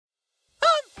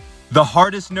The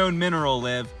hardest known mineral,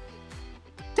 Liv.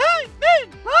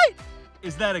 Diamond, right?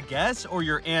 Is that a guess or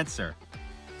your answer?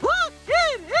 Lock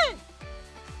it in.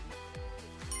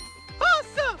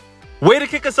 Awesome. Way to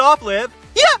kick us off, Liv.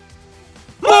 Yeah.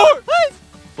 More, please.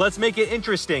 Let's make it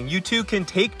interesting. You two can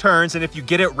take turns, and if you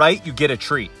get it right, you get a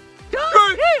treat.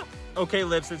 Good. Okay,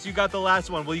 Liv, since you got the last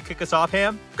one, will you kick us off,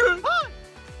 Ham? Good.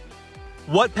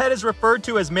 What pet is referred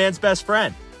to as man's best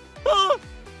friend?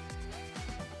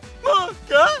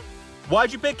 Cat?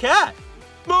 Why'd you pick cat?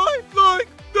 Like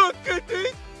the kitty?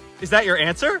 Is that your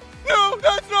answer? No,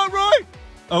 that's not right.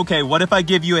 Okay, what if I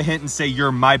give you a hint and say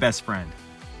you're my best friend?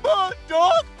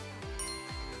 Dog?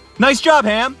 Nice job,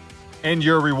 Ham. And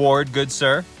your reward, good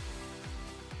sir.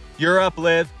 You're up,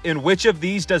 Liv. In which of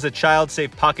these does a child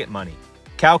save pocket money?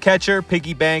 Cow catcher,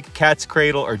 piggy bank, cat's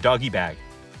cradle, or doggy bag?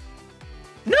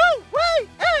 No way,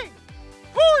 A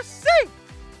or C.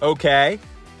 Okay.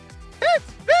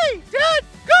 It's B, Dad.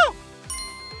 Go.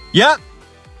 Yep.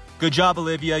 Good job,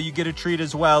 Olivia. You get a treat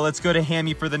as well. Let's go to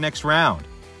Hammy for the next round.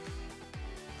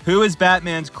 Who is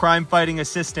Batman's crime-fighting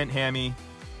assistant, Hammy?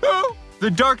 Who? The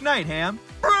Dark Knight, Ham.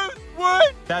 Bruce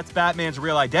Wayne. That's Batman's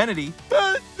real identity.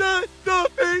 The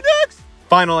Phoenix.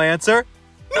 Final answer?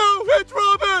 No, it's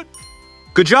Robin.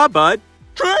 Good job, bud.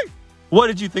 Trey. What,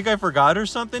 did you think I forgot or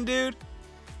something, dude?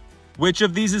 Which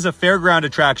of these is a fairground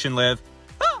attraction, Liv?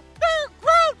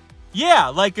 Fairground. Yeah,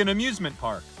 like an amusement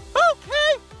park.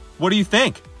 Okay. What do you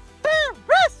think?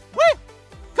 Ferris wheel.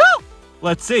 Go.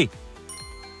 Let's see.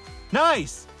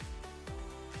 Nice.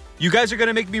 You guys are going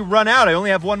to make me run out. I only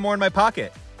have one more in my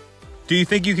pocket. Do you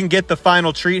think you can get the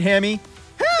final treat, Hammy?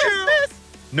 Miss.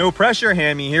 No pressure,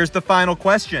 Hammy. Here's the final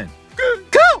question.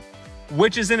 Go.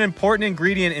 Which is an important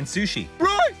ingredient in sushi?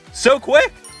 Right. So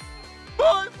quick.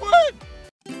 I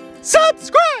win.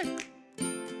 Subscribe.